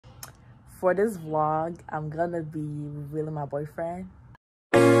For this vlog, I'm gonna be revealing my boyfriend.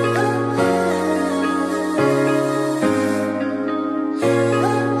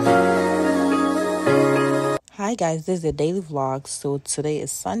 Hi guys, this is a daily vlog. So today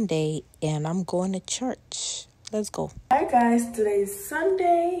is Sunday and I'm going to church. Let's go. Hi guys, today is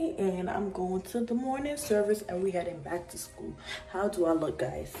Sunday and I'm going to the morning service and we heading back to school. How do I look,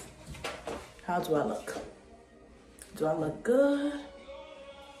 guys? How do I look? Do I look good?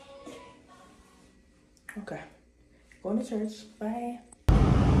 Okay, going to church. Bye.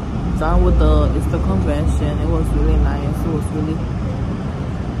 Done with the convention. It was really nice. It was good.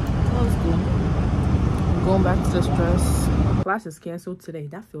 I'm going back to the stress. Class is canceled today.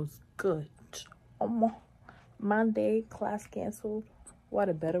 That feels good. Monday class canceled. What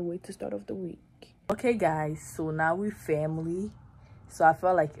a better way to start off the week. Okay guys, so now we're family. So I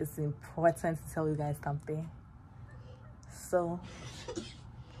feel like it's important to tell you guys something. So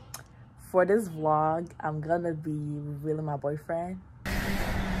for this vlog, I'm gonna be revealing my boyfriend.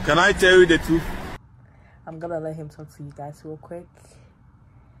 Can I tell you the truth? I'm gonna let him talk to you guys real quick.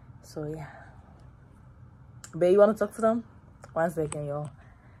 So yeah. Babe, you wanna talk to them? 1 second, y'all.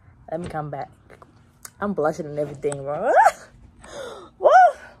 Let me come back. I'm blushing and everything, bro. Woo!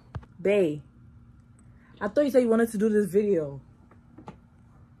 Babe, I thought you said you wanted to do this video.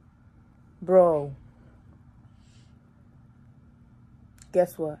 Bro.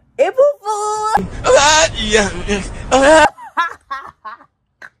 Guess what? April Fool!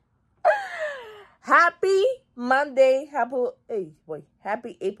 Happy Monday.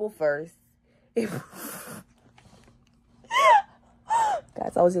 Happy April 1st.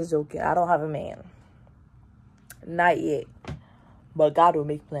 Guys, I was just joking. I don't have a man. Not yet. But God will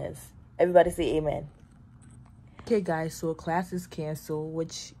make plans. Everybody say amen. Okay, guys. So class is canceled,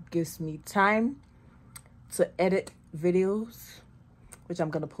 which gives me time to edit videos, which I'm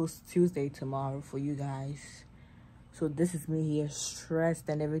going to post Tuesday tomorrow for you guys. So this is me here, stressed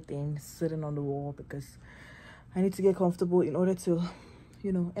and everything, sitting on the wall because I need to get comfortable in order to,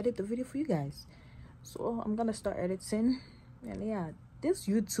 you know, edit the video for you guys. So I'm going to start editing. And yeah, this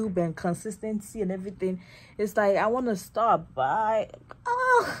YouTube and consistency and everything, it's like I want to stop, but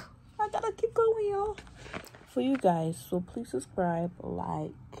I got to keep going, y'all, for you guys. So please subscribe,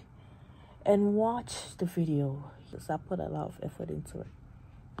 like, and watch the video because I put a lot of effort into it.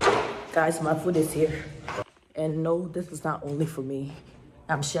 Guys, my food is here. And no, this is not only for me.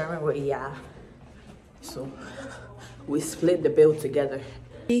 I'm sharing with y'all. So we split the bill together.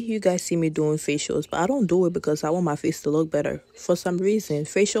 You guys see me doing facials, but I don't do it because I want my face to look better. For some reason,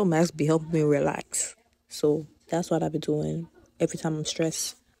 facial masks be helping me relax. So that's what I've been doing every time I'm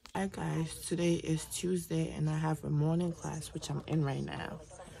stressed. Hi guys, today is Tuesday and I have a morning class, which I'm in right now.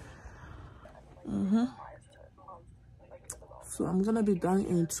 So I'm gonna be done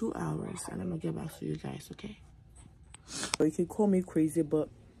in 2 hours and I'm gonna get back to you guys, okay? So you can call me crazy, but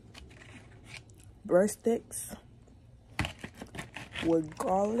breast sticks with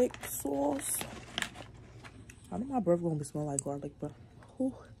garlic sauce. I know my breath gonna smell like garlic, but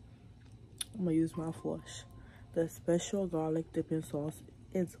I'm gonna use mouthwash. The special garlic dipping sauce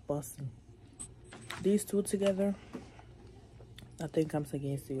is busting. These two together, nothing comes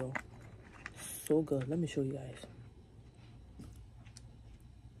against you. So good. Let me show you guys.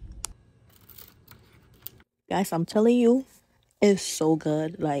 Guys, I'm telling you, it's so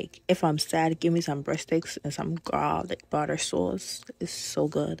good. Like, if I'm sad, give me some breadsticks and some garlic butter sauce. It's so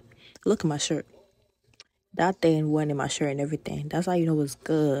good. Look at my shirt. That thing went in my shirt and everything. That's how you know it's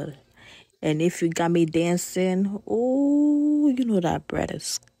good. And if you got me dancing, oh, you know that bread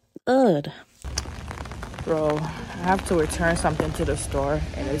is good. Bro, I have to return something to the store.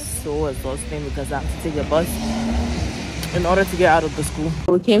 And it's so exhausting because I have to take the bus in order to get out of the school.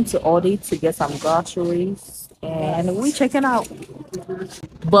 We came to Aldi to get some groceries. And we checking out.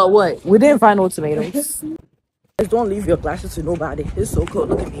 But what? We didn't find no tomatoes. Just don't leave your glasses to nobody. It's so cool.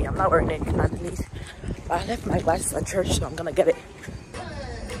 Look at me. I'm not wearing anything underneath. I left my glasses at church, so I'm gonna get it.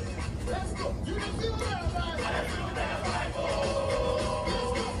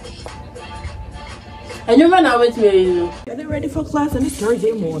 And you run out with me. Getting ready for class and it's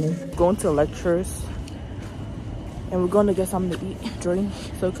Thursday morning. Going to lectures. And we're gonna get something to eat, drink,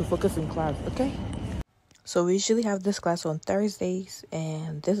 so we can focus in class, okay? So we usually have this class on Thursdays,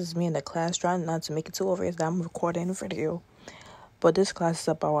 and this is me in the class trying not to make it too obvious that I'm recording a video. But this class is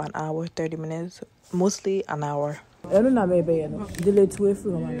about an hour, 30 minutes, mostly an hour.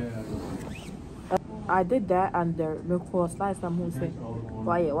 I did that, and the course last time who said,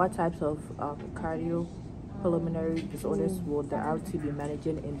 what types of cardio pulmonary disorders will the RT be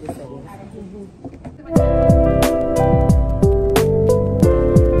managing in this setting?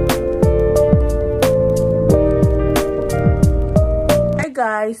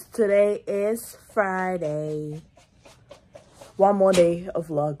 guys, today is Friday. One more day of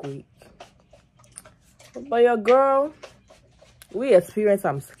vlog week. But your girl, we experienced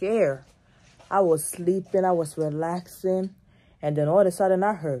some scare. I was sleeping, I was relaxing, and then all of a sudden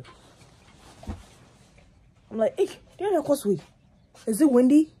I heard. I'm like, hey, is it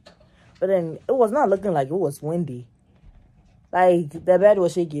windy? But then it was not looking like it was windy. Like the bed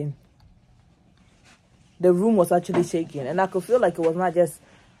was shaking. The room was actually shaking, and I could feel like it was not just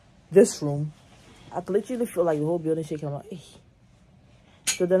this room. I could literally feel like the whole building shaking. I'm like, hey.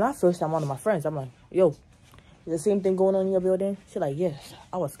 So then I first time one of my friends, I'm like, yo, is the same thing going on in your building? She's like, yes.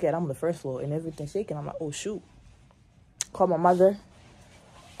 I was scared. I'm on the first floor and everything shaking. I'm like, oh shoot. Called my mother,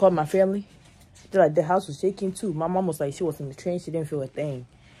 called my family. They're like, the house was shaking too. My mom was like, she was in the train, she didn't feel a thing.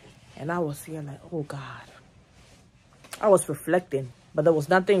 And I was here like, oh God. I was reflecting, but there was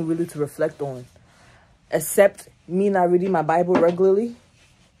nothing really to reflect on. Except me not reading my Bible regularly.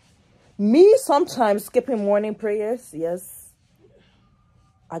 Me sometimes skipping morning prayers. Yes.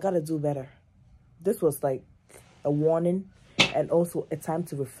 I gotta do better. This was like a warning and also a time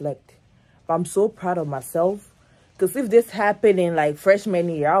to reflect. But I'm so proud of myself. Because if this happened in like freshman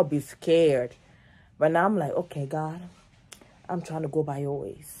year, I'll be scared. But now I'm like, okay, God, I'm trying to go by your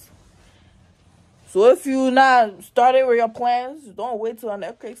ways. So if you not started with your plans, don't wait till an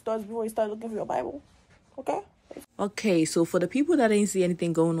earthquake starts before you start looking for your Bible. Okay? Okay, so for the people that didn't see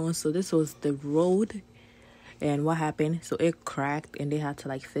anything going on, so this was the road. And what happened? So it cracked and they had to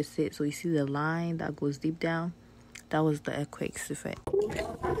like fix it. So you see the line that goes deep down? That was the earthquake's effect.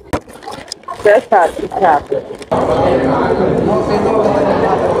 That's how it happened.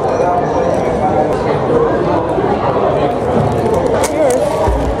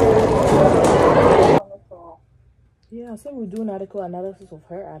 Yeah, so we do an article analysis of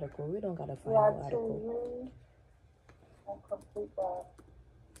her article. We don't gotta find no article.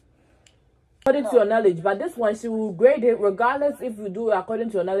 According to your knowledge, but this one she will grade it regardless if you do it according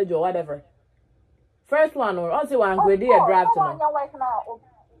to your knowledge or whatever. First one or also one grade a draft.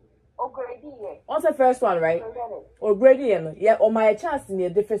 Also first one, right? Or grade yeah, or my chance in a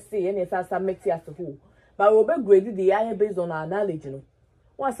different C and it's as a mix as to who. But we'll be graded the area based on our knowledge, you know.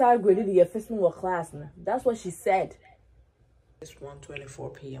 Once I graded the first one class, that's what she said. It's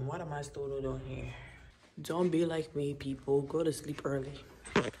 1:24 p.m. What am I still doing here? Don't be like me, people. Go to sleep early.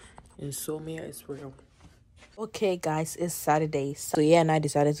 Insomnia is real. Okay, guys, it's Saturday. So yeah, and I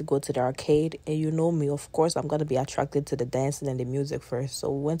decided to go to the arcade. And you know me, of course, I'm gonna be attracted to the dancing and the music first.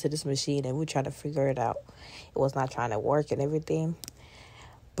 So we went to this machine and we tried to figure it out. It was not trying to work and everything,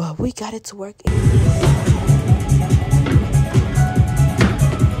 but we got it to work.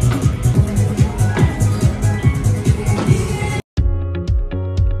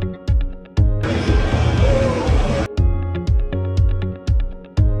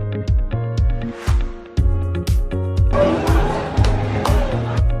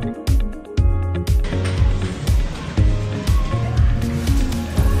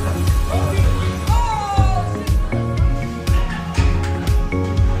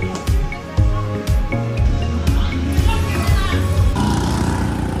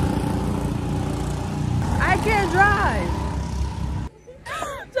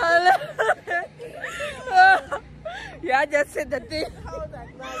 Yeah, I just said the thing.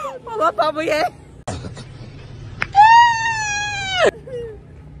 Mama, Papa, yeah.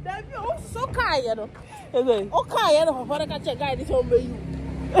 I'm so kind, you know. Okay, you know, I can check guy this over you.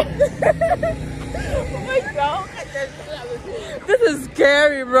 Oh my God. This is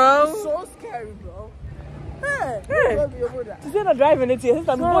scary, bro. It's so scary, bro. Hey. She's not driving it here.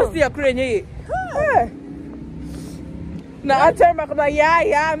 I'm going to see a crane here. Hey. Now I tell my God,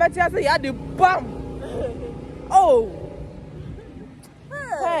 yeah, I'm not just say, yeah, the bum. Oh.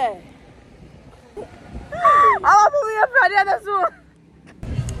 Hey.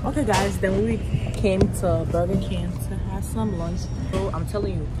 Okay, guys, then we came to Burger King to have some lunch. So I'm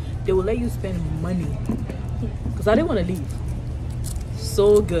telling you, they will let you spend money because I didn't want to leave.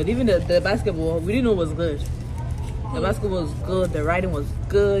 So good. Even the basketball, we didn't know it was good. The basketball was good. The riding was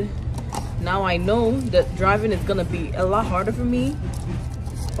good. Now I know that driving is gonna be a lot harder for me,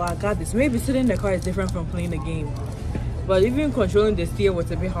 but I got this. Maybe sitting in the car is different from playing the game, but even controlling the steer was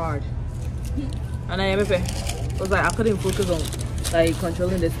a bit hard. And I was like, I couldn't focus on like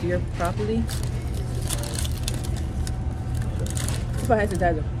controlling the steer properly. If I had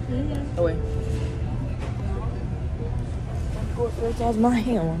sanitizer, oh wait, that's my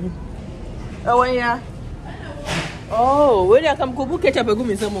hand. Oh wait, yeah. Oh, where did I come? Go catch up and go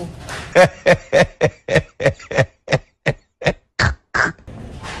me some more.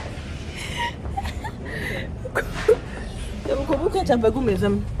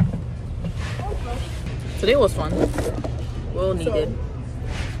 Today was fun. Well needed.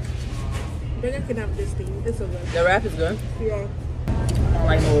 Brenna can have this thing. It's so good. The wrap is good. Yeah. I don't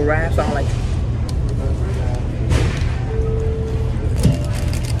like no wraps. I don't like.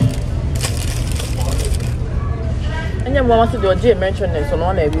 And then wants to do a gym mention this, so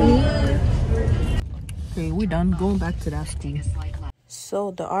long Okay, we done going back to that school.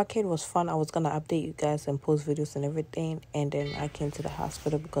 So the arcade was fun. I was gonna update you guys and post videos and everything, and then I came to the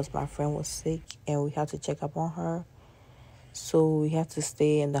hospital because my friend was sick and we had to check up on her. So we had to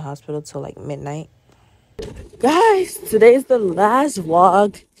stay in the hospital till like midnight. Guys, today is the last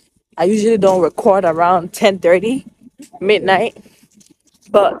vlog. I usually don't record around 10:30 midnight,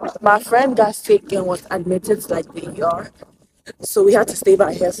 but my friend got sick and was admitted to like the ER, so we had to stay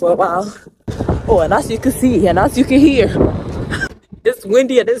by here for a while. Oh, and as you can see and as you can hear, it's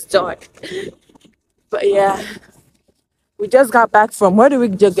windy and it's dark. But yeah, we just got back from, where did we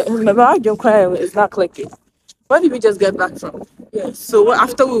just get? Remember, our jump crying is not clicking. Where did we just get back from? Yeah, so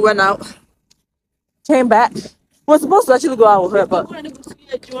after we went out, came back. We're supposed to actually go out with her, but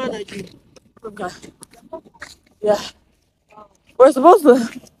okay. Yeah, we're supposed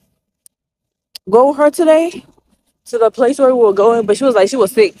to go with her today to the place where we were going, but she was like, she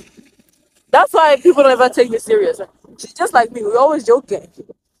was sick. That's why people don't ever take me serious. She's just like me. We're always joking.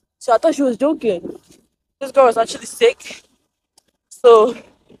 So I thought she was joking. This girl is actually sick. So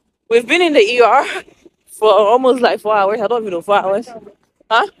we've been in the ER for almost like 4 hours. I don't even know, 4 hours.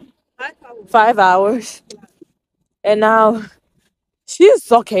 Huh? 5 hours. And now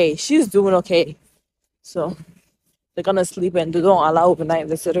she's okay. She's doing okay. So they're gonna sleep and they don't allow overnight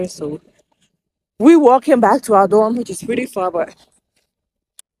visitors. So we walking back to our dorm, which is pretty far, but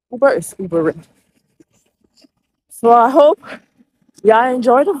Uber is Ubering. So I hope y'all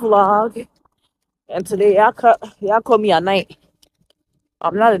enjoy the vlog. And today y'all call me at night.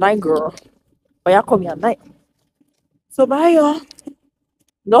 I'm not a night girl, but y'all call me at night. So bye y'all.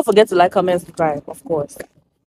 Don't forget to like, comment, subscribe, of course.